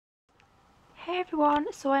Hey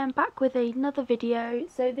everyone, so I am back with another video.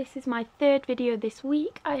 So this is my third video this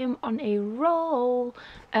week. I am on a roll.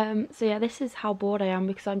 So yeah, this is how bored I am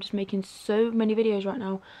because I'm just making so many videos right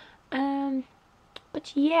now.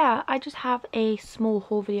 But yeah, I just have a small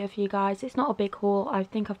haul video for you guys. It's not a big haul. I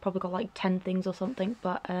think I've probably got like 10 things or something,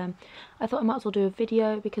 but I thought I might as well do a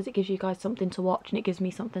video because it gives you guys something to watch and it gives me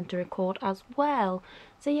something to record as well.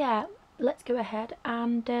 So yeah, let's go ahead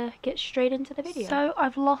and get straight into the video. So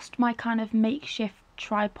I've lost my kind of makeshift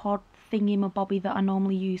tripod thingy-mabobby that I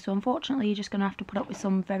normally use, so unfortunately you're just going to have to put up with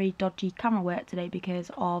some very dodgy camera work today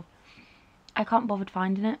because of I can't bother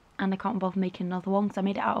finding it and I can't bother making another one because I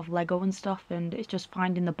made it out of Lego and stuff, and it's just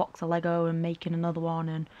finding the box of Lego and making another one.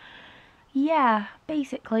 And yeah,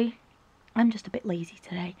 basically I'm just a bit lazy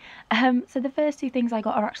today. So the first two things I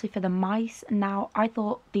got are actually for the mice. Now I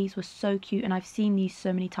thought these were so cute and I've seen these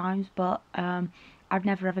so many times, but I've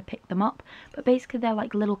never ever picked them up. But basically they're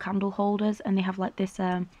like little candle holders and they have like this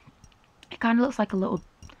it kind of looks like a little,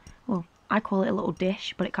 well, I call it a little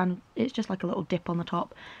dish, but it's just like a little dip on the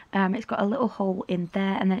top. It's got a little hole in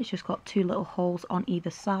there and then it's just got two little holes on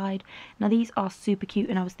either side. Now these are super cute,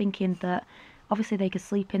 and I was thinking that obviously they could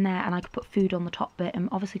sleep in there and I could put food on the top bit, and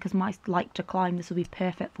obviously because mice like to climb, this will be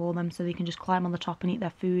perfect for them, so they can just climb on the top and eat their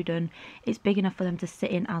food, and it's big enough for them to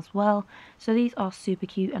sit in as well. So these are super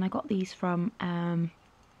cute, and I got these from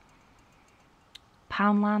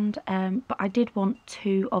Poundland, but I did want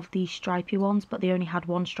two of these stripy ones, but they only had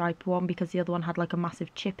one stripy one because the other one had like a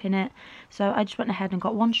massive chip in it. So I just went ahead and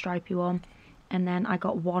got one stripy one, and then I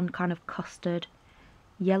got one kind of custard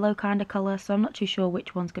yellow kind of colour, so I'm not too sure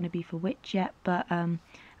which one's going to be for which yet, but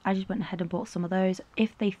I just went ahead and bought some of those.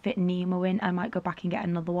 If they fit Nemo in, I might go back and get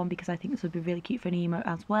another one because I think this would be really cute for Nemo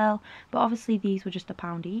as well, but obviously these were just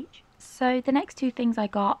 £1 each. So the next two things I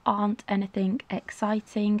got aren't anything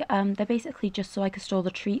exciting. They're basically just so I could store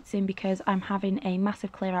the treats in because I'm having a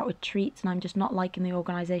massive clear out with treats and I'm just not liking the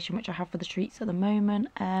organisation which I have for the treats at the moment.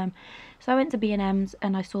 So I went to B&M's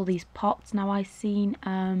and I saw these pots. Now I seen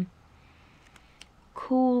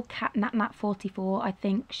Cool Cat Nat 44, I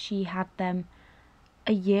think she had them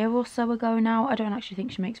a year or so ago now. I don't actually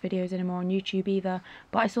think she makes videos anymore on YouTube either,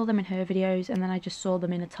 but I saw them in her videos and then I just saw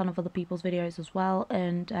them in a ton of other people's videos as well,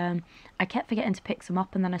 and I kept forgetting to pick some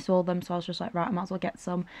up, and then I saw them, so I was just like, right, I might as well get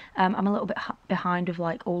some. I'm a little bit behind with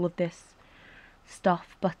like all of this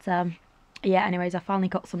stuff, but yeah, anyways, I finally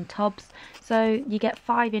got some tubs. So you get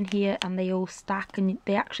 5 in here and they all stack, and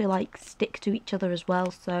they actually like stick to each other as well,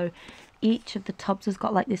 so each of the tubs has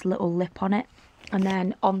got like this little lip on it, and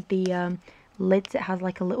then on the lids it has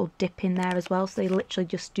like a little dip in there as well, so they literally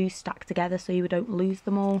just do stack together so you don't lose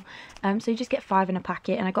them all. So you just get 5 in a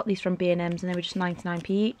packet, and I got these from B&M's and they were just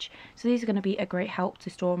 99p each. So these are going to be a great help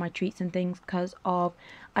to store my treats and things because of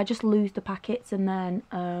I just lose the packets, and then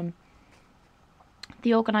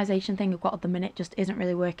the organisation thing I've got at the minute just isn't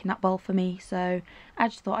really working that well for me, so I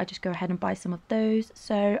just thought I'd just go ahead and buy some of those.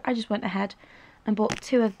 So I just went ahead and bought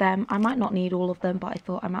 2 of them. I might not need all of them, but I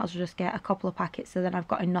thought I might as well just get a couple of packets so then I've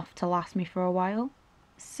got enough to last me for a while.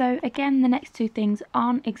 So again, the next 2 things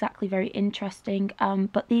aren't exactly very interesting,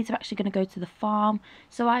 but these are actually going to go to the farm.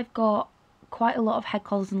 So I've got quite a lot of head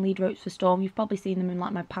collars and lead ropes for Storm. You've probably seen them in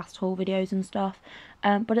like my past haul videos and stuff,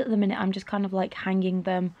 but at the minute I'm just kind of like hanging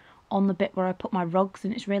them on the bit where I put my rugs,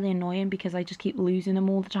 and it's really annoying because I just keep losing them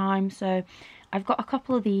all the time. So I've got a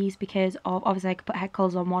couple of these because of obviously I could put head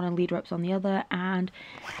collars on one and lead ropes on the other, and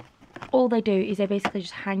all they do is they basically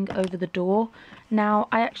just hang over the door. Now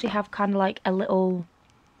I actually have kind of like a little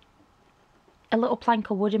plank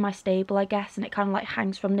of wood in my stable, I guess, and it kind of like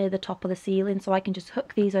hangs from near the top of the ceiling, so I can just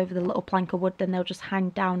hook these over the little plank of wood, then they'll just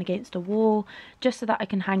hang down against a wall just so that I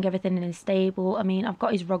can hang everything in his stable. I mean, I've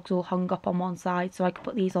got his rugs all hung up on one side, so I could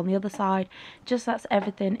put these on the other side, just so that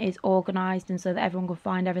everything is organised and so that everyone can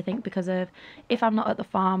find everything, because of if I'm not at the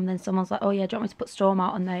farm then someone's like, oh yeah, do you want me to put Storm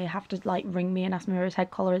out, and they have to like ring me and ask me where his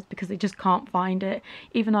head collar is because they just can't find it.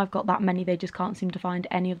 Even though I've got that many, they just can't seem to find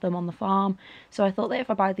any of them on the farm. So I thought that if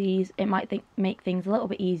I buy these, it might make things a little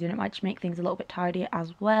bit easier, and it might just make things a little bit tidier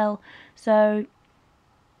as well. So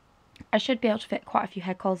I should be able to fit quite a few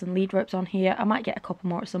head collars and lead ropes on here. I might get a couple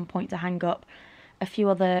more at some point to hang up a few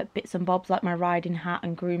other bits and bobs like my riding hat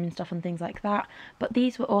and groom and stuff and things like that. But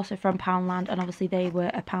these were also from Poundland, and obviously they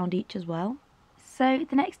were £1 each as well. So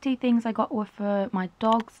the next 2 things I got were for my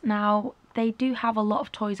dogs. Now they do have a lot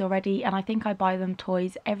of toys already, and I think I buy them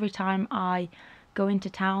toys every time I go into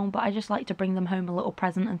town, but I just like to bring them home a little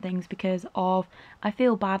present and things because of I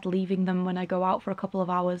feel bad leaving them when I go out for a couple of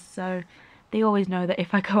hours, so they always know that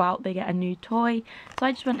if I go out they get a new toy. So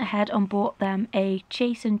I just went ahead and bought them a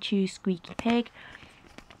Chase and Chew Squeaky Pig.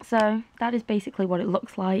 So that is basically what it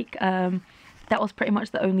looks like. that was pretty much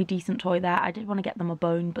the only decent toy there. I did want to get them a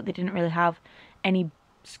bone, but they didn't really have any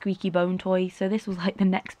squeaky bone toys, so this was like the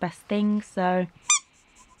next best thing. So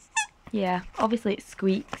yeah, obviously it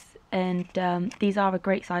squeaks, and these are a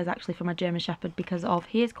great size actually for my German Shepherd because of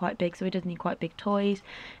he is quite big, so he does need quite big toys.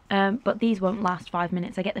 But these won't last 5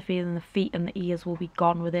 minutes. I get the feeling the feet and the ears will be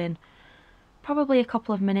gone within probably a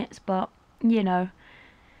couple of minutes, but you know,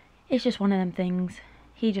 it's just one of them things.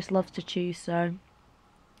 He just loves to chew, so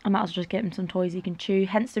I might as well just get him some toys he can chew.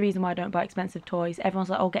 Hence the reason why I don't buy expensive toys. Everyone's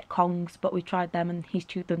like, oh, get Kongs, but we've tried them and he's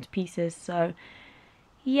chewed them to pieces. So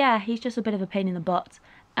yeah, he's just a bit of a pain in the butt.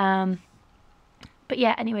 But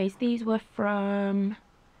yeah, anyways, these were from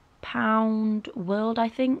Pound World, I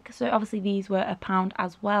think. So obviously these were £1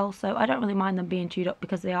 as well. So I don't really mind them being chewed up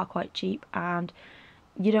because they are quite cheap, and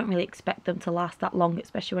you don't really expect them to last that long,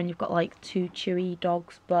 especially when you've got like 2 chewy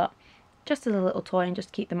dogs. But just as a little toy and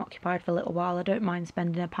just keep them occupied for a little while, I don't mind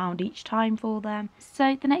spending £1 each time for them.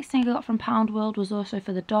 So the next thing I got from Pound World was also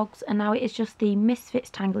for the dogs, and now it is just the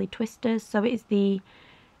Misfits Tangly Twisters. So it is the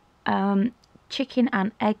chicken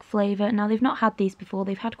and egg flavour. Now they've not had these before.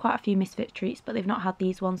 They've had quite a few Misfit treats, but they've not had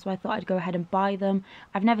these ones, so I thought I'd go ahead and buy them.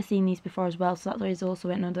 I've never seen these before as well, so that is also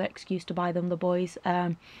another excuse to buy them, the boys,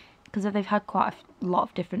 because they've had quite a lot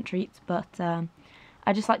of different treats, but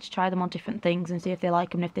I just like to try them on different things and see if they like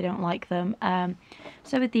them and if they don't like them.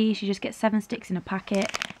 So with these, you just get 7 sticks in a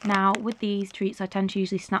packet. Now with these treats, I tend to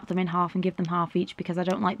usually snap them in half and give them half each because I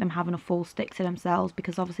don't like them having a full stick to themselves,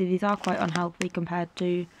 because obviously these are quite unhealthy compared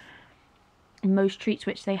to most treats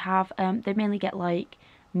which they have. They mainly get like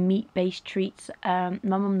meat-based treats. My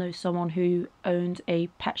mum knows someone who owns a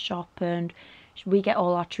pet shop, and we get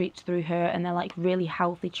all our treats through her, and they're like really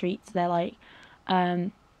healthy treats. They're like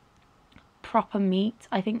proper meat.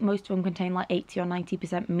 I think most of them contain like 80 or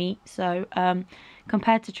 90% meat, so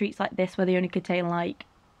compared to treats like this where they only contain like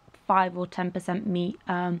 5 or 10% meat,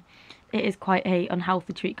 it is quite a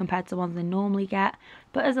unhealthy treat compared to the ones they normally get.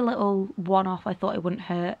 But as a little one-off, I thought it wouldn't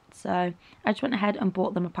hurt, so I just went ahead and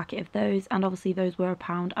bought them a packet of those, and obviously those were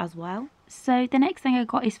 £1 as well. So the next thing I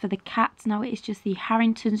got is for the cats. Now it is just the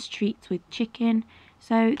Harrington's treats with chicken.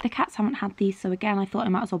 So the cats haven't had these, so again I thought I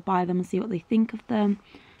might as well buy them and see what they think of them.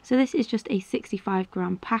 So this is just a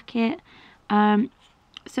 65-gram packet.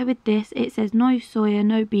 So with this, it says no soya,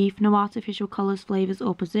 no beef, no artificial colours, flavours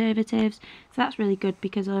or preservatives. So that's really good,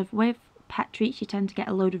 because with pet treats you tend to get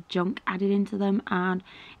a load of junk added into them, and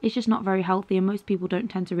it's just not very healthy, and most people don't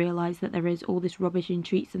tend to realise that there is all this rubbish in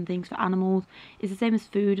treats and things for animals. It's the same as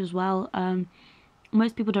food as well.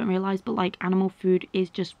 Most people don't realise, but like animal food is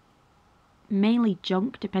just mainly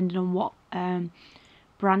junk depending on what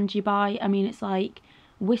brand you buy. I mean, it's like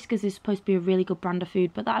Whiskas is supposed to be a really good brand of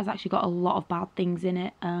food, but that has actually got a lot of bad things in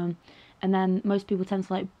it. And then most people tend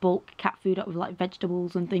to like bulk cat food up with like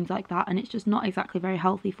vegetables and things like that, and it's just not exactly very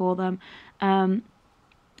healthy for them.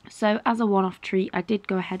 So as a one-off treat, I did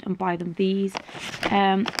go ahead and buy them these.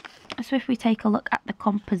 So if we take a look at the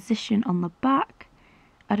composition on the back,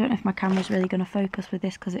 I don't know if my camera's really going to focus with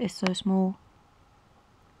this because it is so small.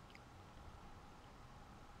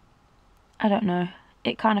 I don't know.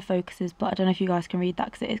 It kind of focuses, but I don't know if you guys can read that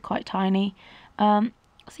because it is quite tiny. So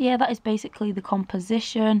yeah, that is basically the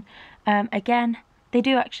composition. Again, they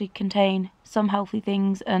do actually contain some healthy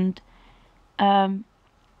things, and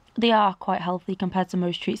they are quite healthy compared to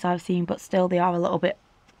most treats I've seen, but still they are a little bit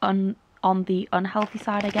on the unhealthy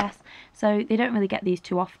side, I guess. So they don't really get these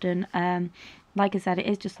too often. Like I said, it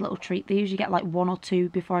is just a little treat. They usually get like 1 or 2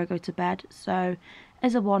 before I go to bed. So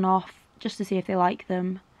as a one-off, just to see if they like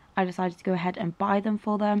them, I decided to go ahead and buy them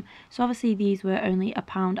for them. So obviously these were only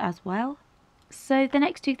 £1 as well. So the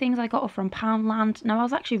next 2 things I got were from Poundland. Now I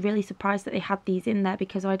was actually really surprised that they had these in there,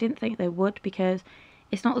 because I didn't think they would, because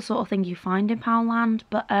it's not the sort of thing you find in Poundland.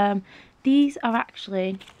 But these are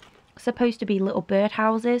actually supposed to be little bird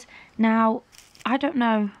houses. Now I don't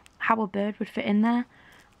know how a bird would fit in there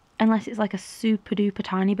unless it's like a super duper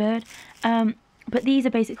tiny bird. But these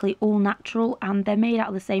are basically all natural, and they're made out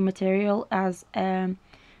of the same material as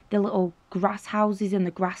the little grass houses and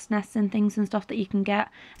the grass nests and things and stuff that you can get,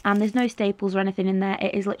 and there's no staples or anything in there.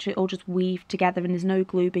 It is literally all just weaved together, and there's no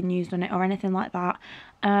glue being used on it or anything like that.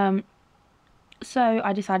 So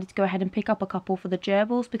I decided to go ahead and pick up a couple for the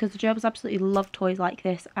gerbils, because the gerbils absolutely love toys like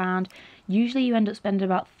this, and usually you end up spending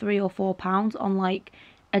about £3 or £4 on like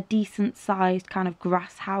a decent sized kind of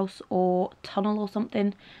grass house or tunnel or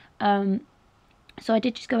something. So I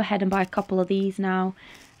did just go ahead and buy a couple of these. Now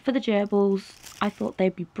for the gerbils, I thought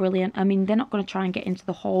they'd be brilliant. I mean, they're not going to try and get into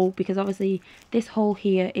the hole, because obviously this hole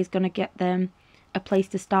here is going to get them a place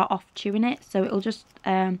to start off chewing it. So it'll just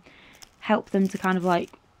help them to kind of like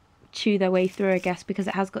chew their way through, I guess, because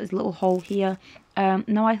it has got this little hole here.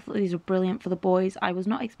 No, I thought these were brilliant for the boys. I was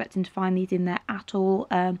not expecting to find these in there at all.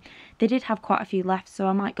 They did have quite a few left, so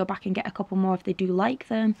I might go back and get a couple more if they do like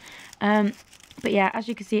them. But yeah, as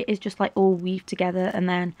you can see, it is just like all weaved together, and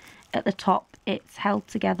then at the top it's held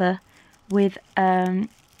together with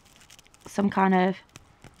some kind of,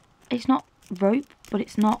 it's not rope, but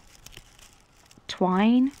it's not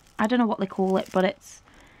twine. I don't know what they call it, but it's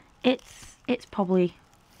probably,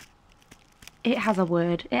 it has a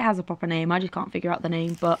word, it has a proper name, I just can't figure out the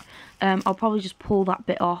name. But I'll probably just pull that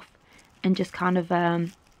bit off and just kind of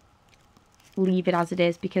leave it as it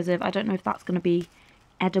is, because I don't know if that's going to be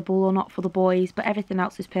edible or not for the boys, but everything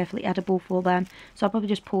else is perfectly edible for them. So I'll probably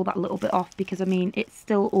just pull that little bit off, because I mean, it's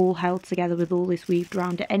still all held together with all this weaved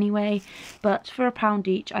around it anyway. But for £1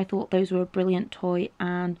 each, I thought those were a brilliant toy,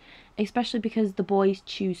 and especially because the boys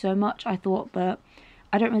chew so much, I thought that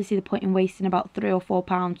I don't really see the point in wasting about £3 or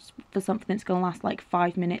 £4 for something that's going to last like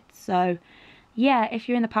 5 minutes. So yeah, if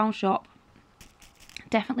you're in the pound shop,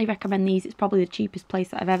 definitely recommend these. It's probably the cheapest place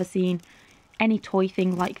that I've ever seen any toy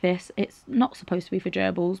thing like this. It's not supposed to be for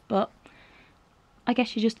gerbils, but I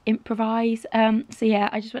guess you just improvise. So yeah,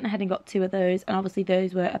 I just went ahead and got 2 of those, and obviously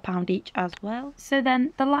those were £1 each as well. So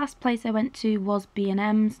then the last place I went to was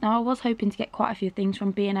B&M's. Now I was hoping to get quite a few things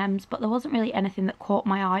from B&M's, but there wasn't really anything that caught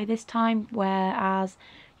my eye this time, whereas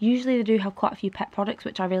usually they do have quite a few pet products,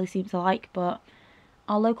 which I really seem to like, but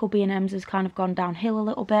our local B&M's has kind of gone downhill a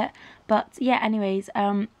little bit. But yeah, anyways,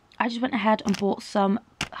 I just went ahead and bought some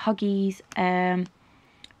Huggies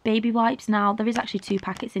baby wipes. Now there is actually 2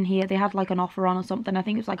 packets in here. They had like an offer on or something. I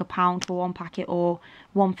think it was like £1 for 1 packet or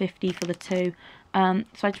 £1.50 for the 2. So I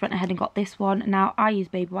just went ahead and got this one. Now I use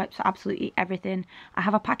baby wipes for absolutely everything. I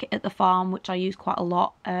have a packet at the farm which I use quite a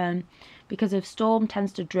lot because of Storm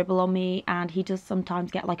tends to dribble on me, and he does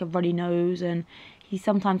sometimes get like a runny nose, and he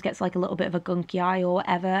sometimes gets like a little bit of a gunky eye or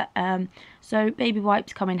whatever. So baby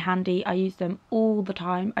wipes come in handy. I use them all the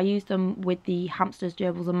time. I use them with the hamsters,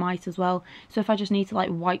 gerbils and mice as well. So if I just need to like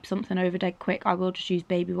wipe something over dead quick, I will just use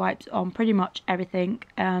baby wipes on pretty much everything.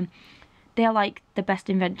 They are like the best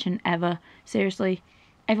invention ever. Seriously.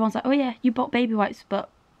 Everyone's like, oh yeah, you bought baby wipes, but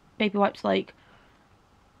baby wipes, like,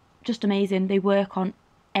 just amazing. They work on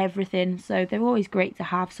everything, so they're always great to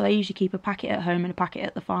have. So I usually keep a packet at home and a packet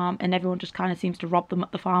at the farm, and everyone just kind of seems to rob them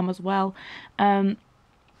at the farm as well.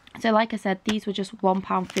 So like I said, these were just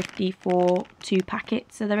 £1.50 for 2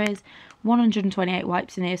 packets. So there is 128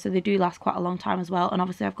 wipes in here, so they do last quite a long time as well. And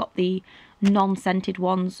obviously I've got the non-scented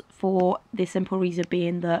ones for the simple reason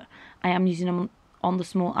being that I am using them on the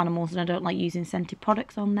small animals, and I don't like using scented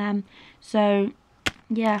products on them. So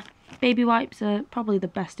yeah, baby wipes are probably the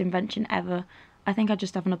best invention ever. I think I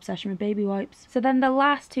just have an obsession with baby wipes. So then the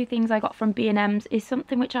last 2 things I got from B&M's is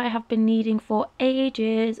something which I have been needing for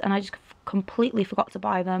ages, and I just completely forgot to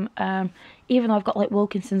buy them. Even though I've got like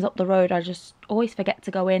Wilkinson's up the road, I just always forget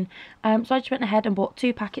to go in. So I just went ahead and bought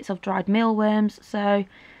 2 packets of dried mealworms. So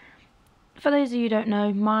for those of you who don't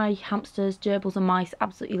know, my hamsters, gerbils and mice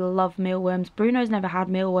absolutely love mealworms. Bruno's never had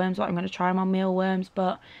mealworms, but I'm going to try him on mealworms.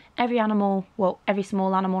 But every animal, well, every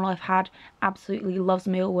small animal I've had absolutely loves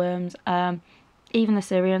mealworms. Even the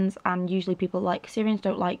Syrians, and usually people like, Syrians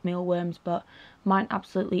don't like mealworms, but mine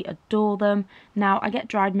absolutely adore them. Now I get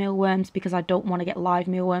dried mealworms because I don't want to get live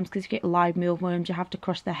mealworms, because if you get live mealworms you have to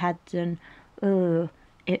crush their heads, and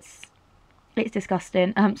it's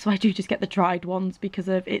disgusting. So I do just get the dried ones because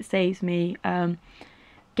of it saves me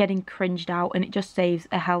getting cringed out, and it just saves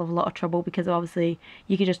a hell of a lot of trouble, because obviously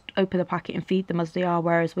you can just open the packet and feed them as they are,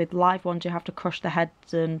 whereas with live ones you have to crush their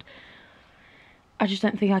heads, and I just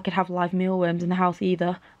don't think I could have live mealworms in the house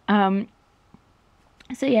either. So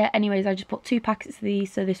yeah, anyways, I just bought 2 packets of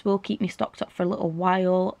these, so this will keep me stocked up for a little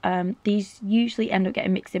while. These usually end up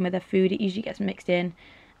getting mixed in with their food. It usually gets mixed in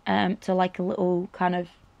to like a little kind of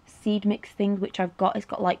seed mix thing, which I've got. It's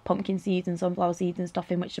got like pumpkin seeds and sunflower seeds and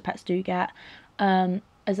stuff in, which the pets do get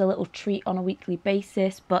as a little treat on a weekly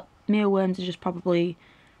basis. But mealworms are just probably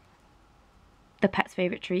the pet's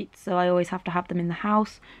favourite treats, so I always have to have them in the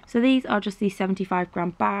house. So these are just the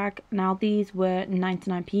 75-gram bag. Now these were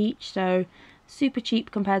 99p each, so super cheap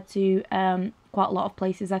compared to quite a lot of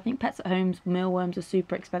places. I think Pets at Home's mealworms are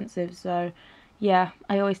super expensive, so yeah,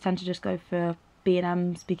 I always tend to just go for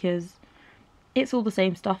B&M's because it's all the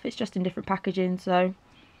same stuff, it's just in different packaging. So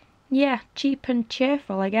yeah, cheap and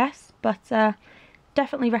cheerful, I guess. But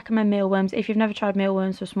definitely recommend mealworms. If you've never tried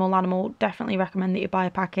mealworms for a small animal, definitely recommend that you buy a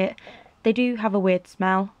packet. They do have a weird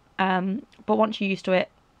smell, but once you're used to it,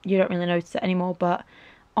 you don't really notice it anymore. But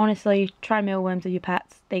honestly, try mealworms with your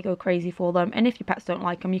pets. They go crazy for them. And if your pets don't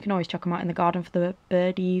like them, you can always chuck them out in the garden for the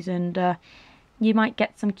birdies. And You might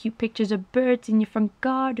get some cute pictures of birds in your front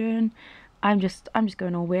garden. I'm just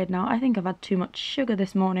going all weird now. I think I've had too much sugar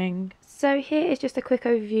this morning. So here is just a quick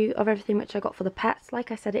overview of everything which I got for the pets.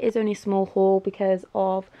 Like I said, it is only a small haul because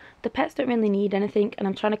of the pets don't really need anything, and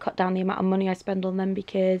I'm trying to cut down the amount of money I spend on them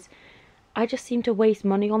because I just seem to waste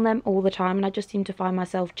money on them all the time, and I just seem to find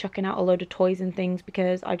myself chucking out a load of toys and things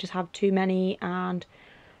because I just have too many, and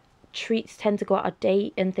treats tend to go out of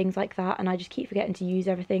date and things like that, and I just keep forgetting to use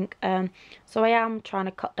everything. So I am trying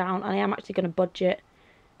to cut down, and I am actually going to budget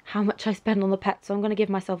how much I spend on the pets. So I'm going to give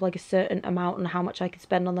myself like a certain amount on how much I can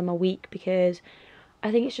spend on them a week, because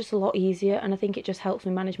I think it's just a lot easier, and I think it just helps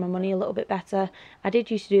me manage my money a little bit better. I did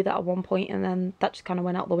used to do that at one point, and then that just kind of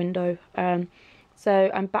went out the window.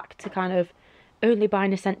 So I'm back to kind of only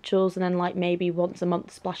buying essentials, and then like maybe once a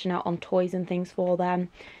month splashing out on toys and things for them.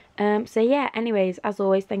 So yeah, anyways, as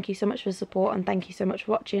always, thank you so much for the support, and thank you so much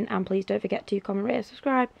for watching, and please don't forget to comment, rate, and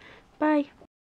subscribe. Bye.